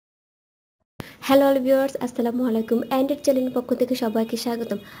Hello all viewers, আসসালামু আলাইকুম। Android চ্যানেলের পক্ষ থেকে সবাইকে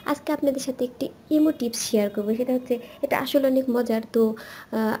স্বাগতম। আজকে আপনাদের সাথে একটি ইমো টিপস শেয়ার করব। সেটা হচ্ছে, এটা আসলে অনেক মজার। তো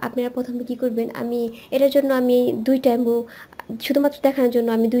আপনারা প্রথমে কি করবেন, এটার জন্য আমি ২টা ইমো, শুধুমাত্র দেখানোর জন্য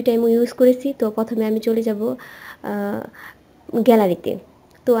আমি ২টা ইমো ইউজ করেছি। তো প্রথমে আমি চলে যাব গ্যালারিতে।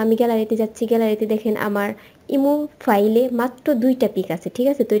 তো আমি গ্যালারিতে যাচ্ছি। গ্যালারিতে দেখেন আমার ইমো ফাইলে মাত্র ২টা পিক আছে, ঠিক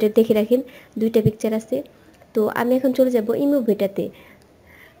আছে? তো এটা দেখে রাখেন, ২টা পিকচার আছে। তো আমি এখন চলে যাব ইমো ভেটাতে।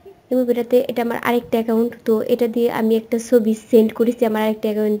 ইমোবিটাতে এটা আমার আরেকটা অ্যাকাউন্ট। তো এটা দিয়ে আমি একটা ছবি সেন্ড করেছি আমার আরেকটা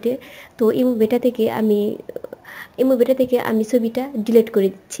অ্যাকাউন্টে। তো ইমোবিটা থেকে আমি ছবিটা ডিলিট করে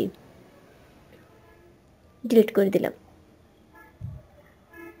দিচ্ছি। ডিলিট করে দিলাম।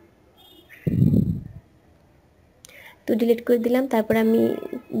 তো ডিলিট করে দিলাম। তারপর আমি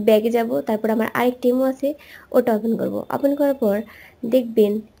ব্যাগে যাব। তারপর আমার আরেকটা ইমো আছে, ওটা ওপেন করব। ওপেন করার পর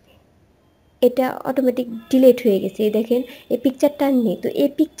দেখবেন এটা অটোমেটিক ডিলিট হয়ে গেছে। এই দেখেন, এই পিকচারটা আর নেই। তো এই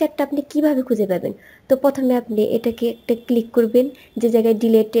পিকচারটা আপনি কিভাবে খুঁজে পাবেন? তো প্রথমে আপনি এটাকে একটা ক্লিক করবেন, যে জায়গায়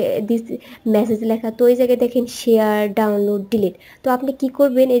ডিলিট দিস মেসেজ লেখা। তো এই জায়গায় দেখেন শেয়ার, ডাউনলোড, ডিলিট। তো আপনি কি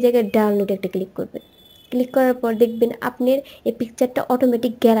করবেন, এই জায়গায় ডাউনলোড একটা ক্লিক করবেন। ক্লিক করার পর দেখবেন আপনার এই পিকচারটা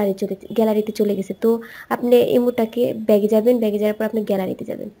অটোমেটিক গ্যালারিতে চলে গেছে। তো আপনি ইমোটাকে ব্যাগে যাবেন, ব্যাগে যাওয়ার পর আপনি গ্যালারিতে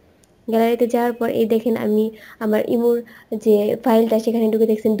যাবেন। গ্যালারিতে যাওয়ার পর এই দেখেন আমি আমার ইমোর যে ফাইলটা, সেখানে ঢুকে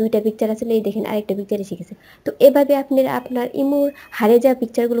দেখছেন ২টা পিকচার আছে। এই দেখেন আরেকটা পিকচার এসে গেছে। তো এভাবে আপনার ইমোর হারিয়ে যাওয়া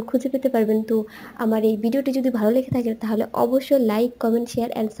পিকচারগুলো খুঁজে পেতে পারবেন। তো আমার এই ভিডিওটি যদি ভালো লেগে থাকে তাহলে অবশ্যই like, comment, share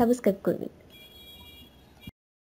and subscribe করবেন।